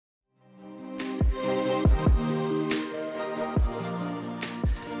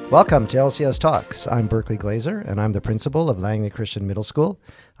Welcome to LCS Talks. I'm Berkley Glazer, and I'm the principal of Langley Christian Middle School.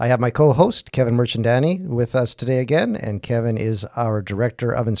 I have my co-host, Kevin Merchandani, with us today again, and Kevin is our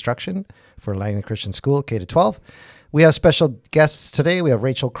Director of Instruction for Langley Christian School, K-12. We have special guests today. We have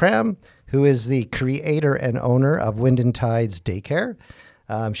Rachel Cram, who is the creator and owner of Wind and Tides Daycare.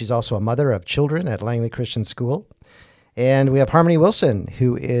 She's also a mother of children at Langley Christian School. And we have Harmony Wilson,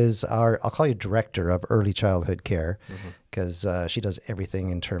 who is our, I'll call you Director of Early Childhood Care, because she does everything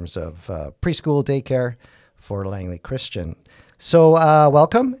in terms of preschool daycare for Langley Christian. So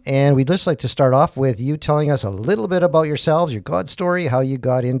welcome, and we'd just like to start off with you telling us a little bit about yourselves, your God story, how you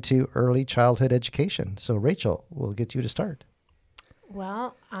got into early childhood education. So Rachel, we'll get you to start.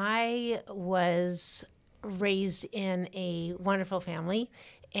 Well, I was raised in a wonderful family.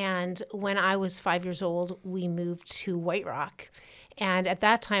 And when I was 5 years old, we moved to White Rock. And at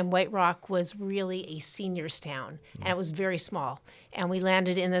that time, White Rock was really a seniors town, and it was very small. And we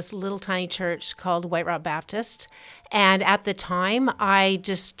landed in this little tiny church called White Rock Baptist. And at the time, I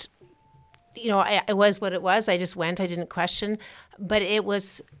just, it was what it was. I just went. I didn't question. But it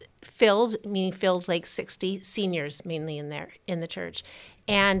was filled, meaning filled like 60 seniors mainly in there in the church.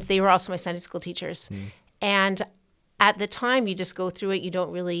 And they were also my Sunday school teachers. And at the time, you just go through it. You don't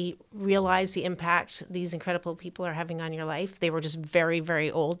really realize the impact these incredible people are having on your life. They were just very,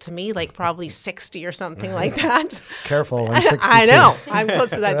 very old to me, like probably 60 or something like that. Careful, I'm 62. I know. I'm close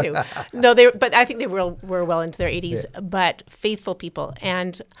to that too. No, but I think they were well into their 80s, but faithful people.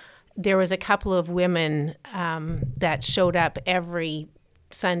 And there was a couple of women that showed up every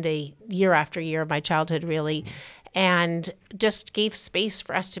Sunday, year after year of my childhood, really, and just gave space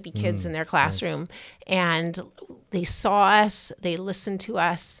for us to be kids in their classroom. Nice. And they saw us, they listened to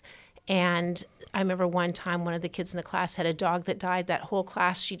us. And I remember one time one of the kids in the class had a dog that died. That whole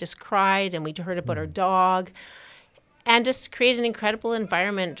class, she just cried, and we heard about her dog. And just create an incredible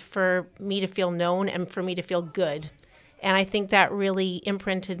environment for me to feel known and for me to feel good. And I think that really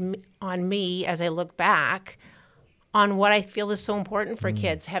imprinted on me as I look back on what I feel is so important for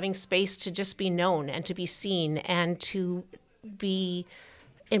kids, having space to just be known and to be seen and to be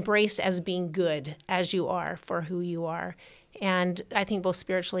embraced as being good as you are for who you are. And I think both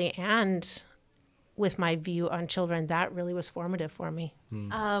spiritually and with my view on children, that really was formative for me.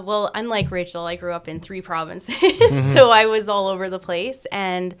 Well, unlike Rachel, I grew up in 3 provinces, so I was all over the place.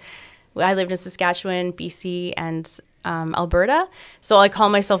 And I lived in Saskatchewan, BC, and Alberta. So I call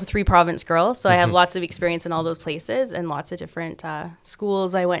myself a 3-province girl. So I have lots of experience in all those places and lots of different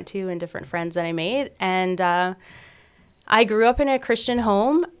schools I went to and different friends that I made. And I grew up in a Christian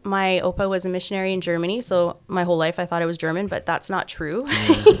home. My Opa was a missionary in Germany. So my whole life I thought I was German, but that's not true.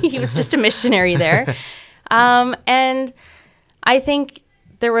 He was just a missionary there. And I think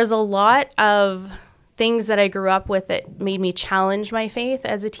there was a lot of things that I grew up with that made me challenge my faith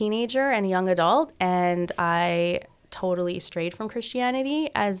as a teenager and a young adult. And I totally strayed from Christianity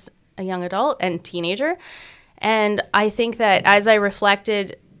as a young adult and teenager. And I think that as I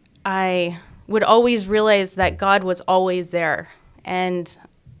reflected, I would always realize that God was always there. And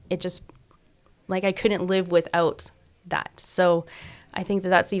it just, like, I couldn't live without that. So I think that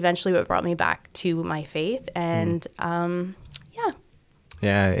that's eventually what brought me back to my faith. And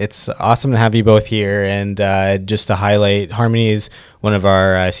Yeah, it's awesome to have you both here. And just to highlight, Harmony is one of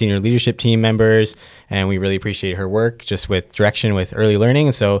our senior leadership team members, and we really appreciate her work just with direction with early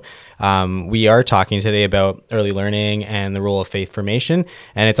learning. So we are talking today about early learning and the role of faith formation.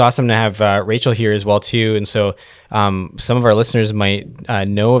 And it's awesome to have Rachel here as well, too. And so some of our listeners might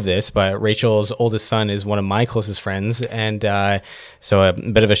know of this, but Rachel's oldest son is one of my closest friends. And so a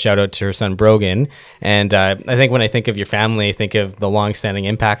bit of a shout out to her son, Brogan. And I think when I think of your family, I think of the longstanding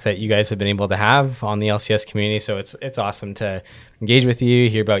impact that you guys have been able to have on the LCS community. So it's awesome to engage with you,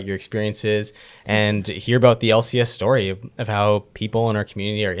 hear about your experiences, and hear about the LCS story of how people in our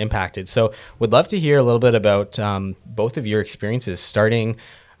community are impacted. So would love to hear a little bit about both of your experiences starting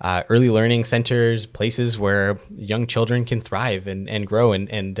early learning centers, places where young children can thrive and grow,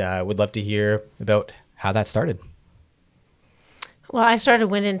 and would love to hear about how that started. Well, I started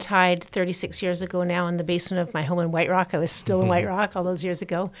Wind and Tide 36 years ago now in the basement of my home in White Rock. I was still in White Rock all those years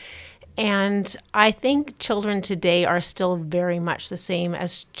ago. And I think children today are still very much the same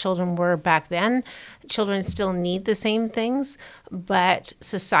as children were back then. Children still need the same things, but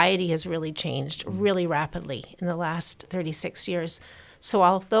society has really changed really rapidly in the last 36 years. So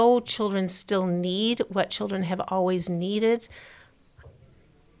although children still need what children have always needed,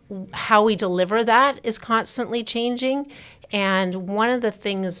 how we deliver that is constantly changing. And one of the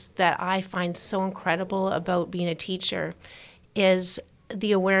things that I find so incredible about being a teacher is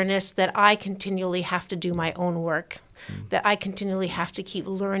the awareness that I continually have to do my own work, that I continually have to keep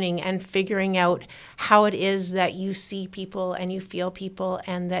learning and figuring out how it is that you see people and you feel people,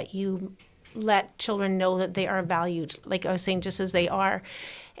 and that you let children know that they are valued, like I was saying, just as they are.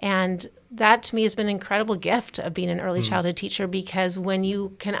 And that to me has been an incredible gift of being an early childhood teacher, because when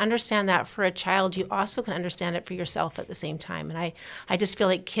you can understand that for a child, you also can understand it for yourself at the same time. And I just feel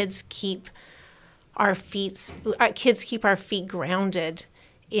like kids keep our feet grounded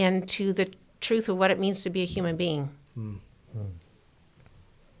into the truth of what it means to be a human being.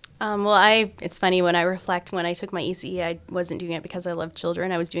 It's funny, when I reflect, when I took my ECE, I wasn't doing it because I loved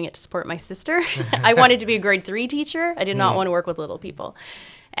children. I was doing it to support my sister. I wanted to be a grade 3 teacher. I did not want to work with little people.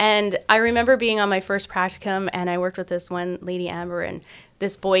 And I remember being on my first practicum, and I worked with this one lady, Amber, and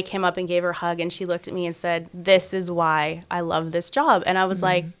this boy came up and gave her a hug, and she looked at me and said, "This is why I love this job." And I was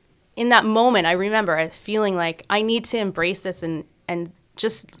like, in that moment, I remember feeling like I need to embrace this and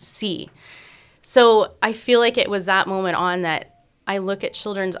just see. So I feel like it was that moment on that I look at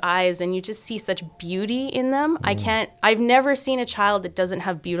children's eyes and you just see such beauty in them. I've never seen a child that doesn't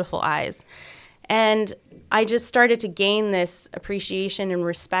have beautiful eyes. And I just started to gain this appreciation and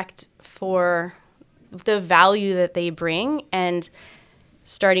respect for the value that they bring, and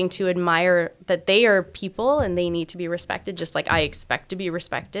starting to admire that they are people and they need to be respected just like I expect to be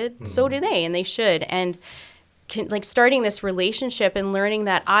respected. So do they, and they should. And starting this relationship and learning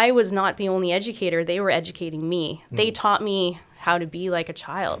that I was not the only educator. They were educating me. They taught me how to be like a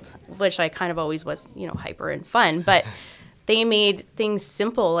child, which I kind of always was, hyper and fun. But they made things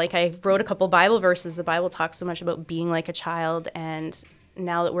simple. Like, I wrote a couple Bible verses. The Bible talks so much about being like a child. And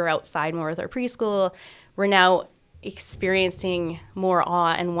now that we're outside more with our preschool, we're now experiencing more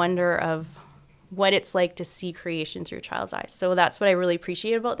awe and wonder of what it's like to see creation through a child's eyes. So that's what I really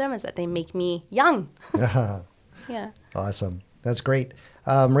appreciate about them, is that they make me young. Yeah. Awesome. That's great.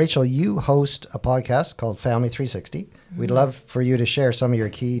 Rachel, you host a podcast called Family 360. We'd love for you to share some of your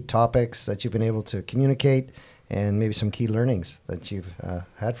key topics that you've been able to communicate, and maybe some key learnings that you've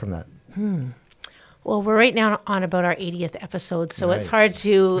had from that. Well, we're right now on about our 80th episode, so Nice. it's hard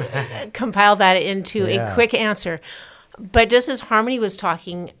to compile that into a quick answer. But just as Harmony was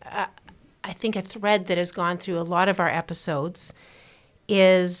talking, I think a thread that has gone through a lot of our episodes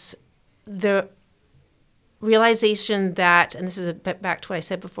is the realization that, and this is a bit back to what I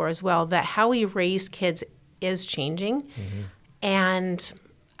said before as well, that how we raise kids is changing. And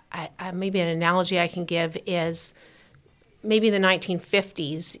maybe an analogy I can give is, maybe in the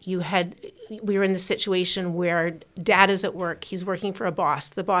 1950s, we were in the situation where dad is at work. He's working for a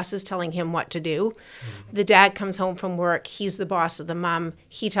boss. The boss is telling him what to do. The dad comes home from work. He's the boss of the mom.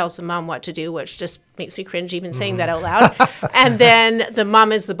 He tells the mom what to do, which just makes me cringe even saying that out loud. And then the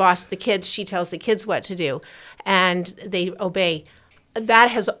mom is the boss of the kids. She tells the kids what to do, and they obey.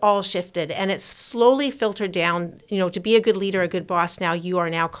 That has all shifted, and it's slowly filtered down. To be a good leader, a good boss, now you are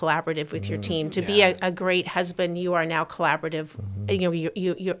now collaborative with your team. To be a great husband, you are now collaborative.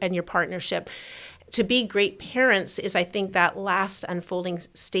 You and your partnership. To be great parents is, I think, that last unfolding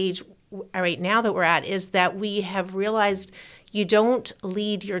stage right now that we're at, is that we have realized you don't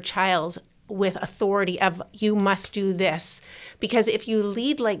lead your child with authority of, you must do this. Because if you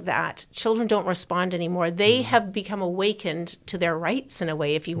lead like that, children don't respond anymore. They have become awakened to their rights in a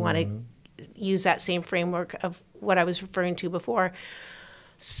way, if you want to use that same framework of what I was referring to before.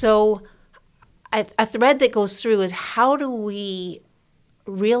 So a thread that goes through is, how do we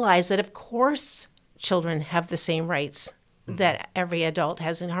realize that, of course, children have the same rights that every adult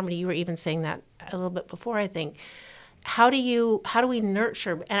has? And Harmony, you were even saying that a little bit before, I think. How do we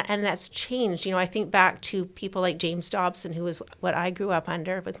nurture, and that's changed. I think back to people like James Dobson, who was what I grew up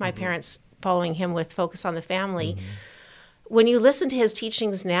under, with my parents following him with Focus on the Family. When you listen to his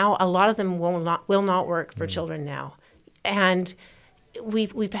teachings now, a lot of them will not work for children now, and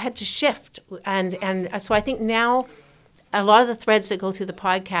we've had to shift. And so I think now a lot of the threads that go through the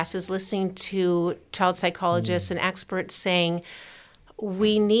podcast is listening to child psychologists and experts saying,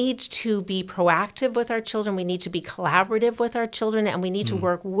 we need to be proactive with our children, we need to be collaborative with our children, and we need to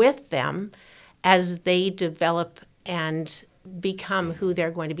work with them as they develop and become who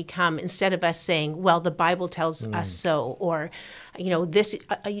they're going to become, instead of us saying, well, the Bible tells us so, or, this,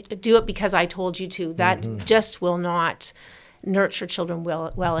 do it because I told you to. That just will not nurture children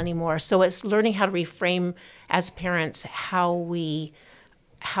well anymore. So it's learning how to reframe as parents how we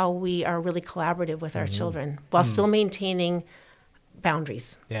are really collaborative with our children, while still maintaining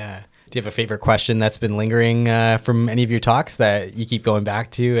boundaries. Yeah. Do you have a favorite question that's been lingering from any of your talks that you keep going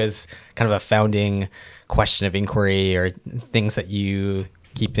back to as kind of a founding question of inquiry, or things that you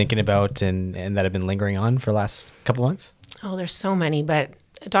keep thinking about and that have been lingering on for the last couple months? Oh, there's so many, but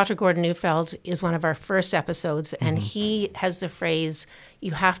Dr. Gordon Neufeld is one of our first episodes, and he has the phrase,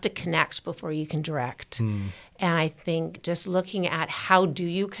 you have to connect before you can direct. And I think just looking at how do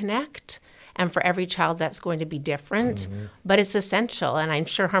you connect, and for every child that's going to be different, but it's essential. And I'm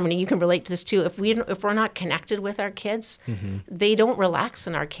sure, Harmony, you can relate to this too. If we're not connected with our kids, they don't relax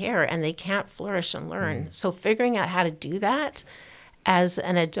in our care and they can't flourish and learn. So figuring out how to do that as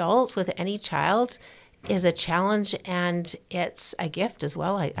an adult with any child is a challenge, and it's a gift as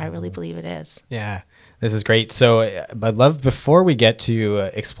well. I really believe it is. Yeah, this is great. So I'd love, before we get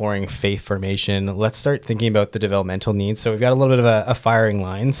to exploring faith formation, let's start thinking about the developmental needs. So we've got a little bit of a firing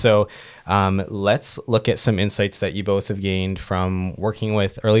line. So let's look at some insights that you both have gained from working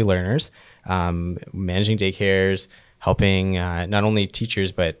with early learners, managing daycares, helping not only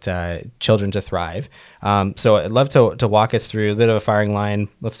teachers, but children to thrive. So I'd love to walk us through a bit of a firing line.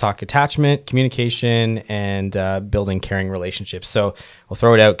 Let's talk attachment, communication, and building caring relationships. So we'll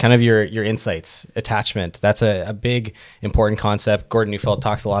throw it out, kind of your insights. Attachment, that's a big, important concept. Gordon Neufeld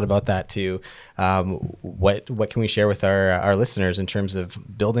talks a lot about that too. What can we share with our listeners in terms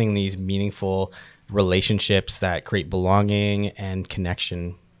of building these meaningful relationships that create belonging and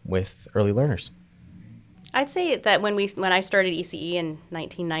connection with early learners? I'd say that when I started ECE in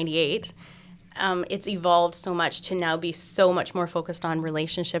 1998, it's evolved so much to now be so much more focused on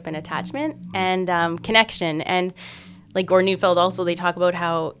relationship and attachment and connection. And like Gordon Neufeld also, they talk about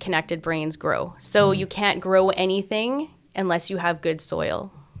how connected brains grow. So you can't grow anything unless you have good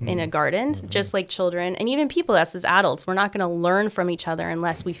soil in a garden, just like children and even people, us as adults. We're not going to learn from each other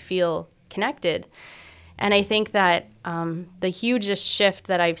unless we feel connected. And I think that the hugest shift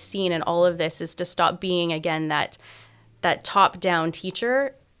that I've seen in all of this is to stop being, again, that top-down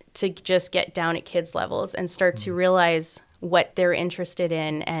teacher, to just get down at kids' levels and start to realize what they're interested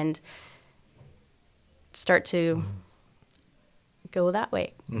in and start to go that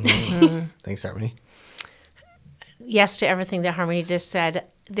way. Thanks, Harmony. Yes to everything that Harmony just said.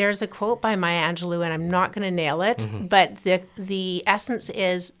 There's a quote by Maya Angelou, and I'm not going to nail it, but the essence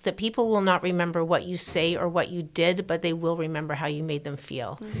is that people will not remember what you say or what you did, but they will remember how you made them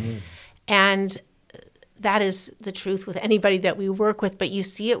feel. And that is the truth with anybody that we work with, but you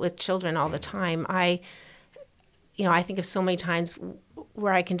see it with children all the time. I think of so many times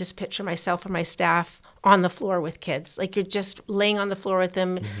where I can just picture myself or my staff on the floor with kids. Like, you're just laying on the floor with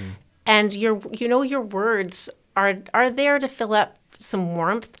them, and your words are there to fill up some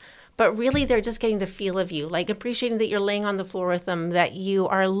warmth, but really they're just getting the feel of you, like appreciating that you're laying on the floor with them, that you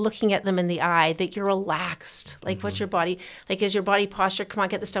are looking at them in the eye, that you're relaxed. Like, what's your body, like, is your body posture, come on,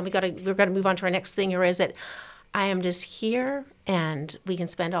 get this done, we're going to move on to our next thing, or is it, I am just here and we can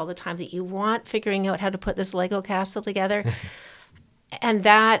spend all the time that you want figuring out how to put this Lego castle together. And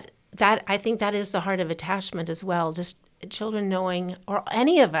that I think that is the heart of attachment as well, just children knowing, or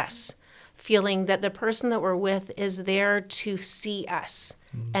any of us, feeling that the person that we're with is there to see us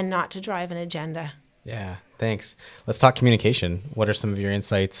and not to drive an agenda. Yeah, thanks. Let's talk communication. What are some of your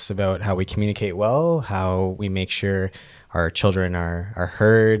insights about how we communicate well, how we make sure our children are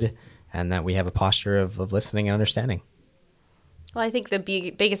heard, and that we have a posture of listening and understanding? Well, I think the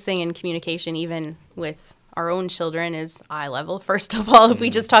biggest thing in communication, even with our own children, is eye level. First of all, if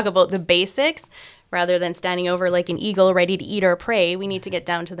we just talk about the basics, rather than standing over like an eagle ready to eat our prey, we need to get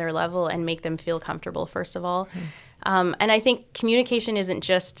down to their level and make them feel comfortable, first of all. And I think communication isn't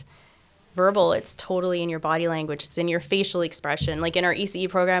just verbal. It's totally in your body language. It's in your facial expression. Like in our ECE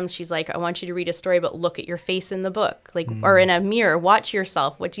programs, she's like, I want you to read a story, but look at your face in the book, like, or in a mirror, watch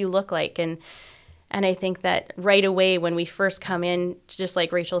yourself. What do you look like? And I think that right away when we first come in, just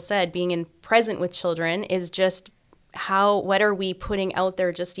like Rachel said, being present with children is just what are we putting out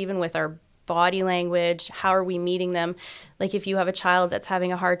there, just even with our body language, how are we meeting them? Like, if you have a child that's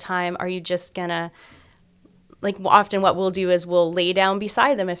having a hard time, are you just gonna, like, often what we'll do is we'll lay down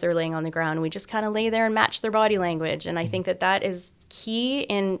beside them if they're laying on the ground, and we just kind of lay there and match their body language. And I think that is key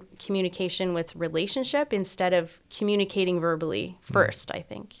in communication with relationship, instead of communicating verbally first, I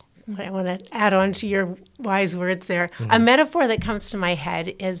think. I want to add on to your wise words there. A metaphor that comes to my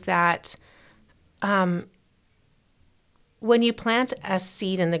head is that when you plant a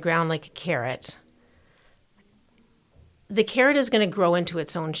seed in the ground like a carrot, the carrot is going to grow into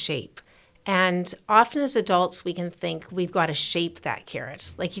its own shape. And often as adults, we can think we've got to shape that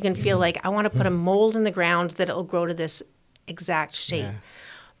carrot. Like, you can feel like, I want to put a mold in the ground that it'll grow to this exact shape. Yeah.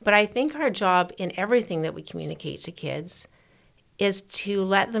 But I think our job in everything that we communicate to kids is to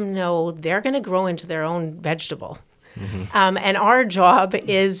let them know they're going to grow into their own vegetable. And our job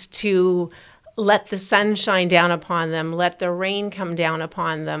is to let the sun shine down upon them, let the rain come down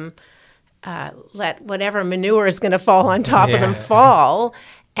upon them, let whatever manure is going to fall on top of them fall,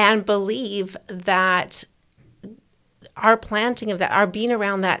 and believe that our planting of that, our being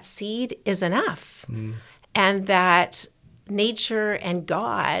around that seed is enough, and that nature and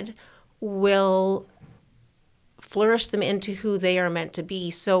God will flourish them into who they are meant to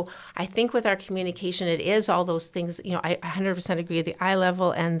be. So I think with our communication, it is all those things. You know, I 100% agree, the eye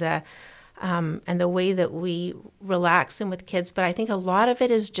level and the way that we relax them with kids. But I think a lot of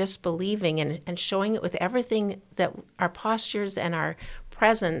it is just believing and showing it with everything, that our postures and our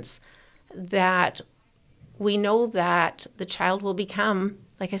presence, that we know that the child will become,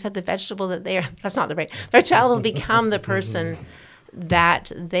 like I said, the vegetable that they are. That's not the right. Their child will become the person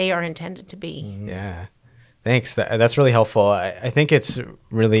that they are intended to be. Yeah. Thanks. That's really helpful. I think it's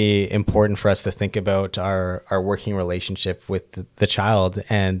really important for us to think about our working relationship with the child,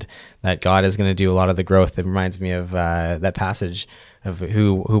 and that God is going to do a lot of the growth. It reminds me of that passage of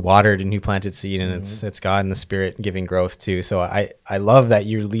who watered and who planted seed, and it's God and the Spirit giving growth too. So I love that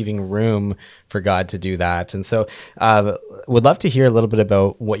you're leaving room for God to do that. And so would love to hear a little bit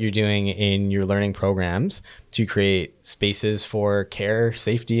about what you're doing in your learning programs to create spaces for care,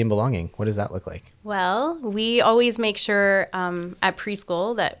 safety, and belonging. What does that look like? Well, we always make sure at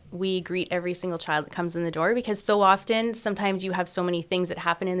preschool that we greet every single child that comes in the door, because so often, sometimes you have so many things that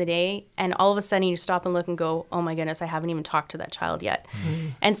happen in the day, and all of a sudden you stop and look and go, oh my goodness, I haven't even talked to that child yet.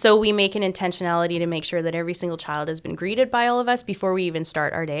 And so we make an intentionality to make sure that every single child has been greeted by all of us before we even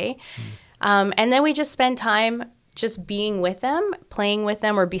start our day. And then we just spend time just being with them, playing with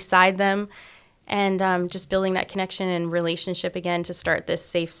them or beside them, and just building that connection and relationship again to start this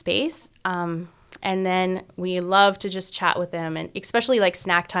safe space. And then we love to just chat with them, and especially like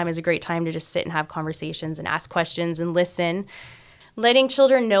snack time is a great time to just sit and have conversations and ask questions and listen, letting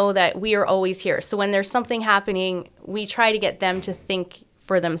children know that we are always here. So when there's something happening, we try to get them to think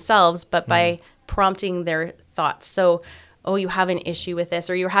for themselves, but by prompting their thoughts. So, oh, you have an issue with this,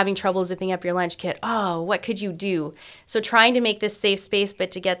 or you're having trouble zipping up your lunch kit. Oh, what could you do? So trying to make this safe space,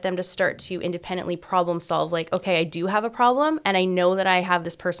 but to get them to start to independently problem solve, like, okay, I do have a problem, and I know that I have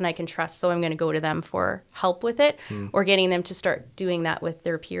this person I can trust, so I'm going to go to them for help with it, or getting them to start doing that with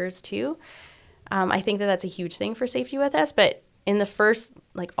their peers too. I think that that's a huge thing for safety with us, but in the first,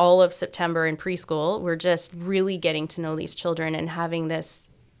 like all of September in preschool, we're just really getting to know these children and having this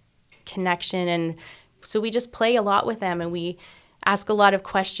connection. And so we just play a lot with them, and we ask a lot of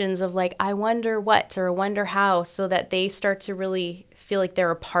questions of like, I wonder what, or I wonder how, so that they start to really feel like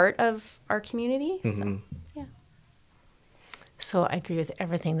they're a part of our community. So, yeah. So I agree with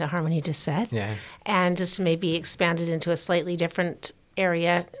everything that Harmony just said. Yeah. And just maybe expand it into a slightly different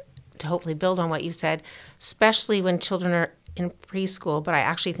area to hopefully build on what you said, especially when children are in preschool, but I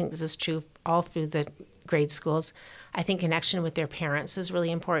actually think this is true all through the grade schools. I think connection with their parents is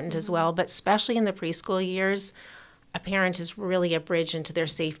really important as well, but especially in the preschool years, a parent is really a bridge into their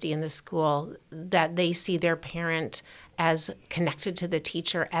safety in the school, that they see their parent as connected to the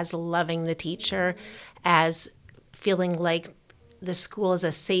teacher, as loving the teacher, as feeling like the school is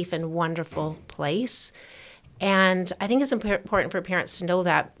a safe and wonderful place. And I think it's important for parents to know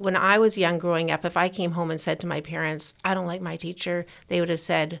that. When I was young growing up, if I came home and said to my parents, I don't like my teacher, they would have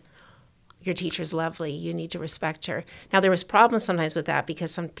said, your teacher's lovely, you need to respect her. Now, there was problems sometimes with that,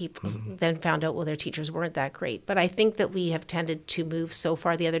 because some people then found out, well, their teachers weren't that great. But I think that we have tended to move so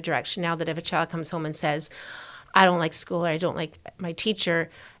far the other direction now, that if a child comes home and says, I don't like school, or I don't like my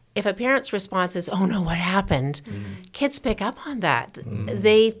teacher, if a parent's response is, oh no, what happened? Kids pick up on that.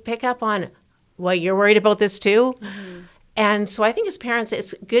 They pick up on, well, you're worried about this too? And so I think as parents,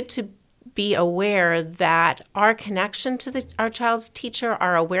 it's good to be aware that our connection to our child's teacher,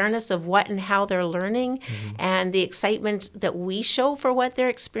 our awareness of what and how they're learning, and the excitement that we show for what they're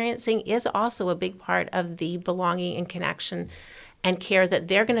experiencing is also a big part of the belonging and connection and care that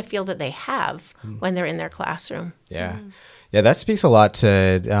they're going to feel that they have when they're in their classroom. Yeah. Yeah, that speaks a lot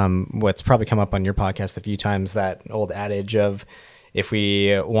to what's probably come up on your podcast a few times, that old adage of, if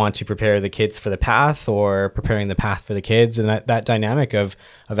we want to prepare the kids for the path, or preparing the path for the kids, and that dynamic of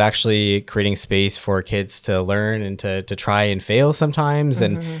actually creating space for kids to learn and to try and fail sometimes,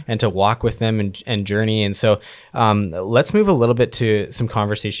 and to walk with them and journey. And so let's move a little bit to some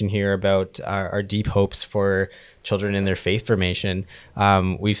conversation here about our deep hopes for children in their faith formation.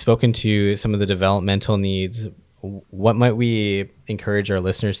 We've spoken to some of the developmental needs. What might we encourage our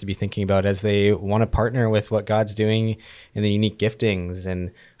listeners to be thinking about as they want to partner with what God's doing in the unique giftings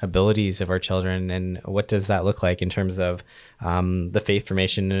and abilities of our children? And what does that look like in terms of the faith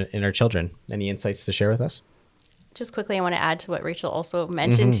formation in our children? Any insights to share with us? just quickly, I want to add to what Rachel also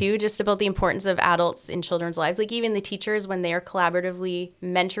mentioned too, just about the importance of adults in children's lives. Like even the teachers, when they are collaboratively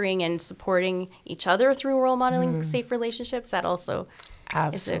mentoring and supporting each other through role modeling safe relationships, that also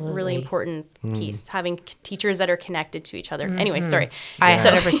is a really important piece, having teachers that are connected to each other. Anyway, sorry. I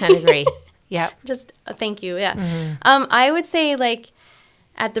 100% agree. Yeah. Just thank you. Yeah. I would say like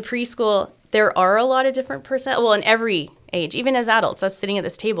at the preschool, there are a lot of different well, in every age, even as adults, us sitting at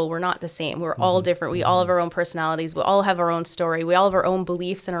this table, we're not the same. We're all different. We all have our own personalities. We all have our own story. We all have our own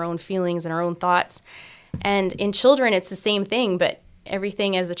beliefs and our own feelings and our own thoughts. And in children, it's the same thing, but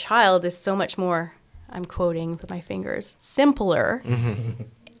everything as a child is so much more, I'm quoting with my fingers, simpler.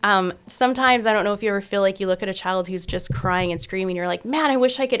 Sometimes, I don't know if you ever feel like you look at a child who's just crying and screaming, you're like, man, I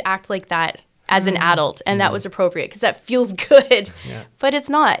wish I could act like that as an adult, and that was appropriate because that feels good, but it's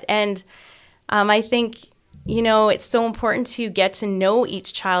not. And I think, you know, it's so important to get to know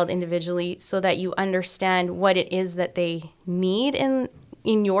each child individually so that you understand what it is that they need in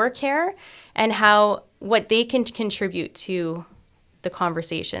your care and what they can contribute to the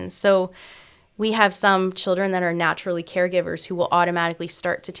conversation. So we have some children that are naturally caregivers who will automatically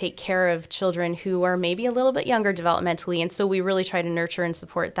start to take care of children who are maybe a little bit younger developmentally. And so we really try to nurture and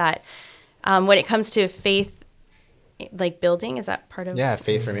support that. When it comes to faith, like building, is that part of? Yeah,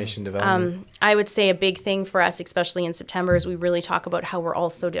 faith formation development. I would say a big thing for us, especially in September, is we really talk about how we're all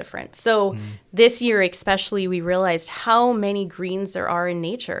so different. So this year especially, we realized how many greens there are in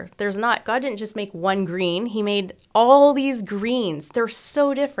nature. God didn't just make one green. He made all these greens. They're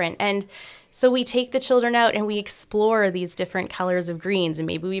so different. And so we take the children out and we explore these different colors of greens, and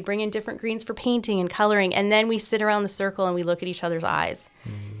maybe we bring in different greens for painting and coloring, and then we sit around the circle and we look at each other's eyes.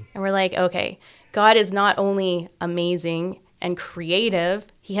 And we're like, okay, God is not only amazing and creative,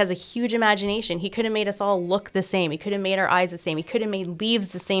 he has a huge imagination. He could have made us all look the same. He could have made our eyes the same. He could have made leaves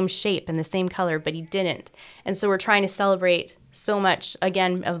the same shape and the same color, but he didn't. And so we're trying to celebrate so much,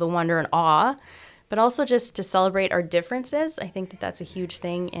 again, of the wonder and awe, but also just to celebrate our differences. I think that that's a huge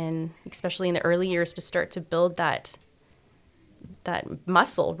thing, especially in the early years, to start to build that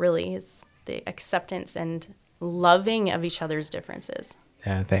muscle, really, is the acceptance and loving of each other's differences.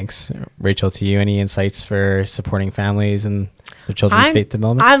 Yeah, thanks. Rachel, to you, any insights for supporting families and their children's faith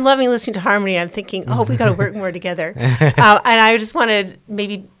development? I'm loving listening to Harmony. I'm thinking, we got to work more together. And I just want to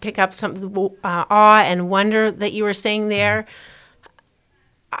maybe pick up some awe and wonder that you were saying there.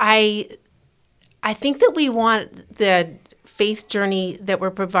 I think that we want the faith journey that we're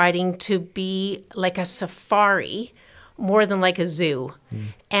providing to be like a safari more than like a zoo.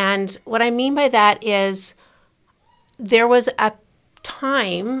 And what I mean by that is there was a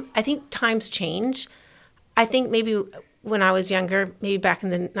time, I think times change. I think maybe when I was younger, maybe back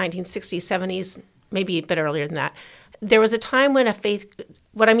in the 1960s, 70s, maybe a bit earlier than that, there was a time when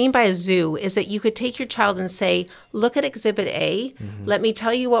what I mean by a zoo is that you could take your child and say, look at Exhibit A. Let me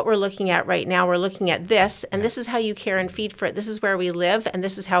tell you what we're looking at right now. We're looking at this, and this is how you care and feed for it. This is where we live, and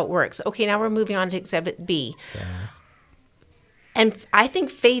this is how it works. Okay, now we're moving on to Exhibit B. Yeah. And I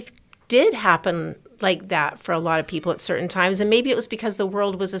think faith did happen like that for a lot of people at certain times. And maybe it was because the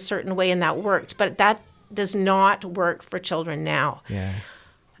world was a certain way and that worked, but that does not work for children now. Yeah.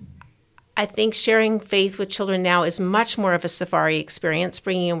 I think sharing faith with children now is much more of a safari experience,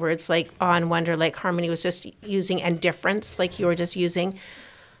 bringing in words like awe and wonder, like Harmony was just using, and difference, like you were just using.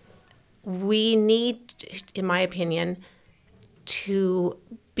 We need, in my opinion, to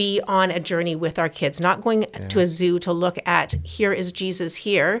be on a journey with our kids, not going to a zoo to look at, here is Jesus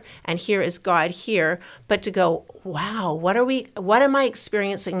here and here is God here, but to go, wow, what am I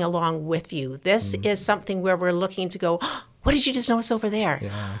experiencing along with you? This is something where we're looking to go, what did you just notice over there?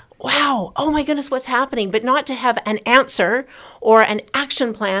 Yeah. Wow, oh my goodness, what's happening? But not to have an answer or an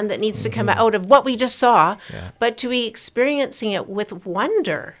action plan that needs to come out of what we just saw, but to be experiencing it with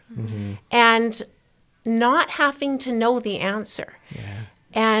wonder and not having to know the answer. Yeah.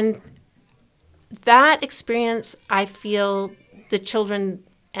 And that experience, I feel the children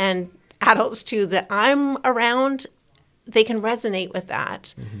and adults too that I'm around, they can resonate with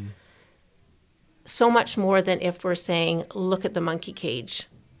that so much more than if we're saying, look at the monkey cage,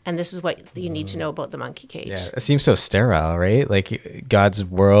 and this is what you need to know about the monkey cage. Yeah, it seems so sterile, right? Like God's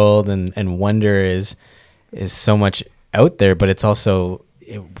world and wonder is so much out there, but it's also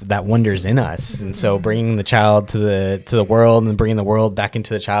that wonder's in us. And so bringing the child to the world and bringing the world back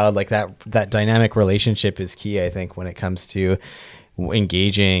into the child, like that dynamic relationship is key, I think, when it comes to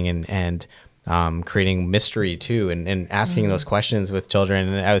engaging and creating mystery too, and asking those questions with children.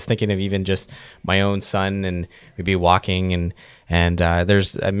 And I was thinking of even just my own son, and we'd be walking and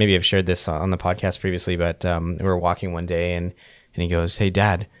there's maybe I've shared this on the podcast previously, but we were walking one day and he goes, "Hey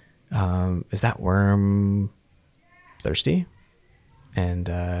Dad, is that worm thirsty? And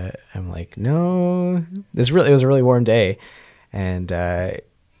I'm like, no. It was a really warm day. And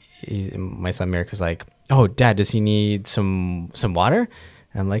my son Merrick was like, oh, Dad, does he need some water?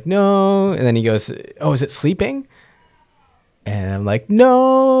 And I'm like, no. And then he goes, oh, is it sleeping? And I'm like,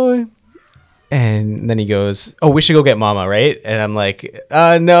 no. And then he goes, oh, we should go get Mama, right? And I'm like,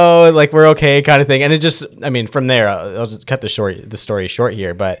 no, like we're okay, kind of thing. And it just, I mean, from there, I'll just cut the story short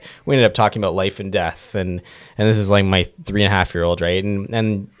here. But we ended up talking about life and death, and this is like my 3.5-year-old, right?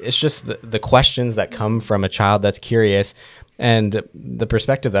 And it's just the questions that come from a child that's curious. And the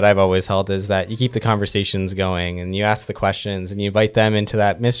perspective that I've always held is that you keep the conversations going, and you ask the questions, and you invite them into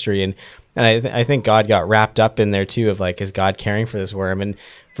that mystery. And I think God got wrapped up in there too, of like, is God caring for this worm? And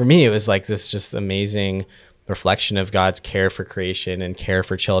for me, it was like this just amazing reflection of God's care for creation and care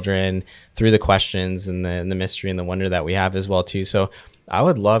for children through the questions and the mystery and the wonder that we have as well too. So I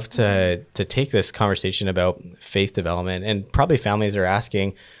would love to take this conversation about faith development, and probably families are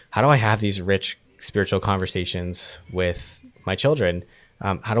asking, how do I have these rich spiritual conversations with my children?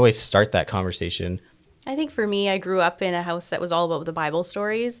 How do I start that conversation? I think for me, I grew up in a house that was all about the Bible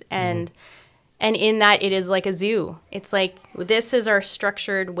stories, and in that it is like a zoo. It's like, this is our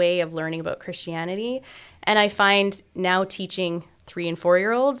structured way of learning about Christianity. And I find now teaching 3 and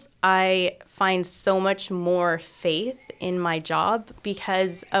 4-year-olds, I find so much more faith in my job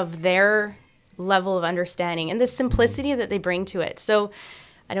because of their level of understanding and the simplicity that they bring to it. So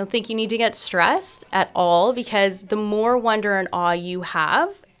I don't think you need to get stressed at all, because the more wonder and awe you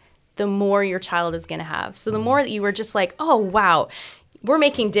have, the more your child is going to have. So the more that you were just like, oh, wow, we're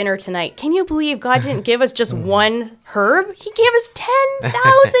making dinner tonight. Can you believe God didn't give us just one herb? He gave us 10,000,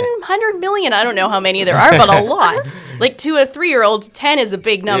 100 million. I don't know how many there are, but a lot. Like, to a 3-year-old, 10 is a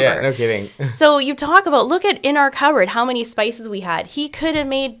big number. Yeah, no kidding. So you talk about, look at in our cupboard how many spices we had. He could have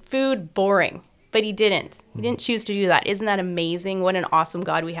made food boring, but he didn't. He didn't choose to do that. Isn't that amazing? What an awesome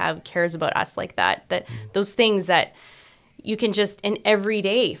God we have, cares about us like that. That those things that you can just in every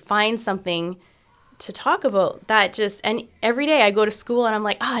day find something to talk about. That just, and every day I go to school and I'm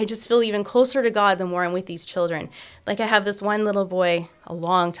like, I just feel even closer to God the more I'm with these children. Like, I have this one little boy a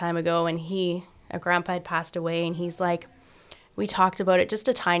long time ago, and a grandpa had passed away, and he's like, we talked about it just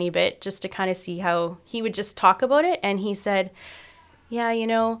a tiny bit, just to kind of see how he would just talk about it. And he said, yeah, you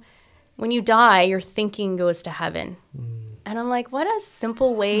know, when you die, your thinking goes to heaven. And I'm like, what a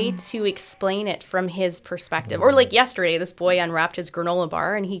simple way to explain it from his perspective. Or like yesterday, this boy unwrapped his granola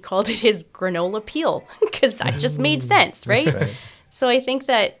bar and he called it his granola peel, because that just made sense, right? So I think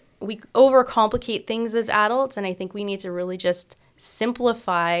that we overcomplicate things as adults, and I think we need to really just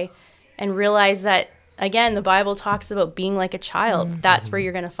simplify and realize that, again, the Bible talks about being like a child. That's where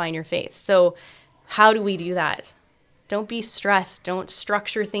you're going to find your faith. So how do we do that? Don't be stressed. Don't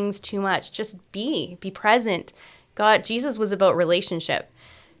structure things too much. Just be present. Jesus was about relationship.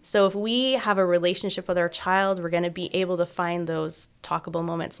 So if we have a relationship with our child, we're going to be able to find those talkable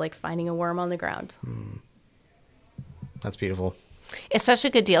moments, like finding a worm on the ground. That's beautiful. It's such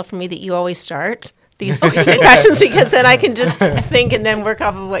a good deal for me that you always start these questions, because then I can just think and then work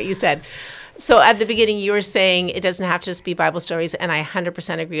off of what you said. So at the beginning, you were saying it doesn't have to just be Bible stories, and I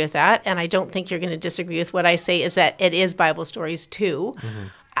 100% agree with that. And I don't think you're going to disagree with what I say, is that it is Bible stories too.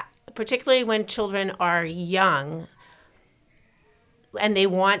 Particularly when children are young and they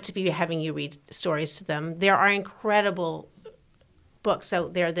want to be having you read stories to them. There are incredible books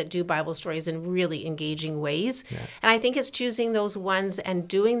out there that do Bible stories in really engaging ways. Yeah. And I think it's choosing those ones and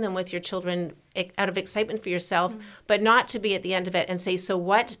doing them with your children out of excitement for yourself, but not to be at the end of it and say, so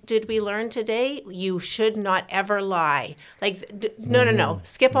what did we learn today? You should not ever lie. Like, no.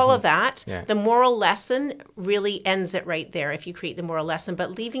 Skip all of that. Yeah. The moral lesson really ends it right there if you create the moral lesson,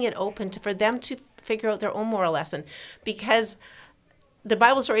 but leaving it open for them to figure out their own moral lesson. Because the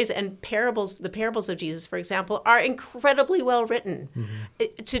Bible stories and parables, the parables of Jesus, for example, are incredibly well written.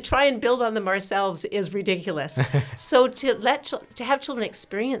 To try and build on them ourselves is ridiculous. So to have children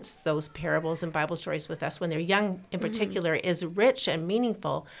experience those parables and Bible stories with us when they're young, in particular, is rich and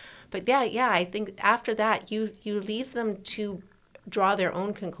meaningful. But yeah, I think after that, you leave them to draw their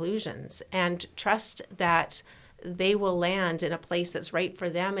own conclusions and trust that they will land in a place that's right for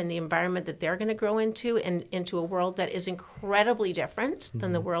them in the environment that they're going to grow into, and into a world that is incredibly different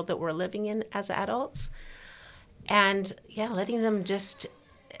than the world that we're living in as adults. And letting them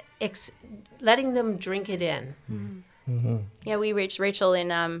drink it in. Yeah, we reached Rachel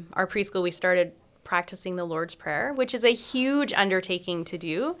in our preschool. We started practicing the Lord's Prayer, which is a huge undertaking to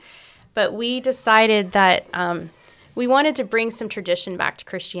do. But we decided that we wanted to bring some tradition back to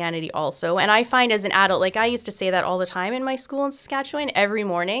Christianity also. And I find as an adult, like I used to say that all the time in my school in Saskatchewan every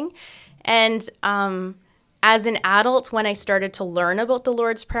morning. And as an adult, when I started to learn about the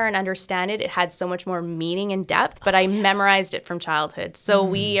Lord's Prayer and understand it, it had so much more meaning and depth, but I memorized it from childhood. So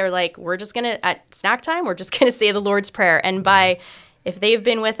we are like, we're just going to, at snack time, we're just going to say the Lord's Prayer. And if they've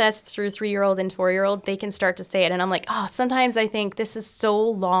been with us through 3-year-old and 4-year-old, they can start to say it. And I'm like, oh, sometimes I think this is so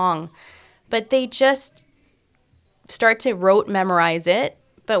long, but they just start to rote memorize it.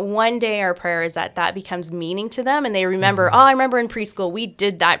 But one day our prayer is that becomes meaning to them, and they remember, oh, I remember in preschool we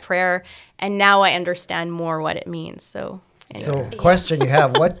did that prayer, and now I understand more what it means. So, anyways. So question you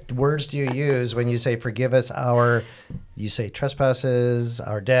have, what words do you use when you say forgive us you say trespasses,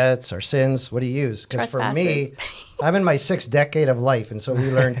 our debts, our sins? What do you use? Because for me, I'm in my 6th decade of life, and so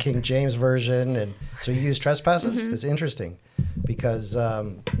we learned King James Version, and so you use trespasses? It's interesting because,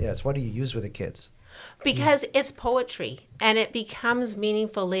 yes, what do you use with the kids? Because it's poetry and it becomes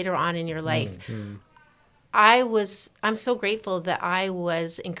meaningful later on in your life. I'm so grateful that I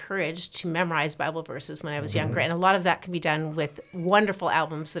was encouraged to memorize Bible verses when I was younger. And a lot of that can be done with wonderful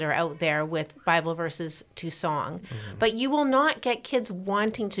albums that are out there with Bible verses to song. But you will not get kids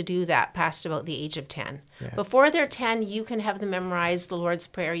wanting to do that past about the age of 10. Yeah. Before they're 10, you can have them memorize the Lord's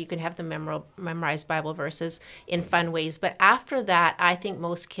Prayer. You can have them memorize Bible verses in fun ways. But after that, I think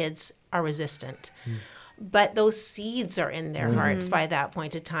most kids are resistant. But those seeds are in their hearts by that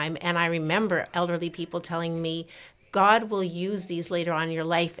point in time. And I remember elderly people telling me, God will use these later on in your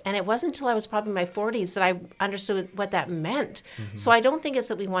life. And it wasn't until I was probably in my 40s that I understood what that meant. So I don't think it's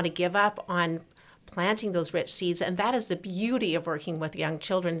that we want to give up on planting those rich seeds. And that is the beauty of working with young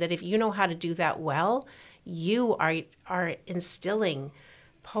children, that if you know how to do that well, you are instilling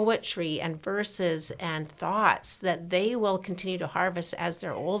poetry and verses and thoughts that they will continue to harvest as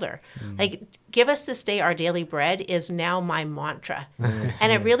they're older. Like, give us this day our daily bread is now my mantra.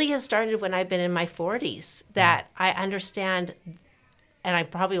 And it really has started when I've been in my 40s, that I understand, and I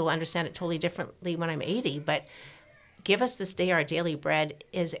probably will understand it totally differently when I'm 80, but give us this day our daily bread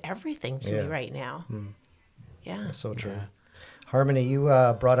is everything to me right now. Yeah. That's so true. Harmony, you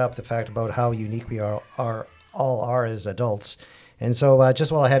brought up the fact about how unique we all are as adults. And so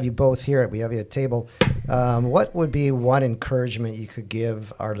just while I have you both here, we have you at the table, what would be one encouragement you could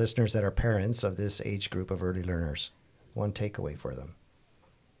give our listeners that are parents of this age group of early learners? One takeaway for them.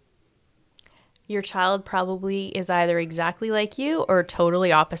 Your child probably is either exactly like you or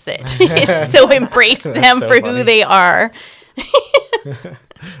totally opposite. So embrace them so for funny. Who they are.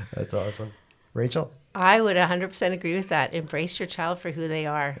 That's awesome. Rachel? I would 100% agree with that. Embrace your child for who they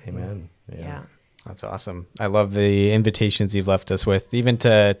are. Amen. Yeah. That's awesome. I love the invitations you've left us with, even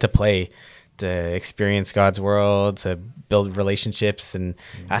to play, to experience God's world, to build relationships and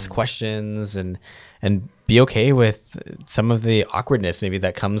ask questions and be okay with some of the awkwardness maybe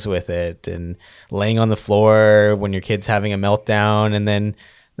that comes with it, and laying on the floor when your kid's having a meltdown, and then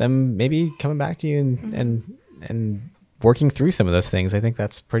them maybe coming back to you and working through some of those things. I think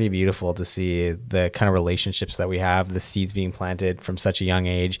that's pretty beautiful to see the kind of relationships that we have, the seeds being planted from such a young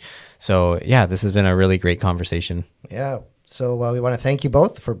age. So yeah, this has been a really great conversation. Yeah. So we want to thank you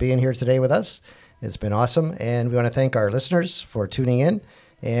both for being here today with us. It's been awesome. And we want to thank our listeners for tuning in.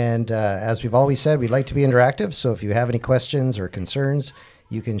 And as we've always said, we'd like to be interactive. So if you have any questions or concerns,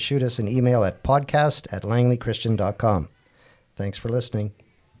 you can shoot us an email at podcast@langleychristian.com. Thanks for listening.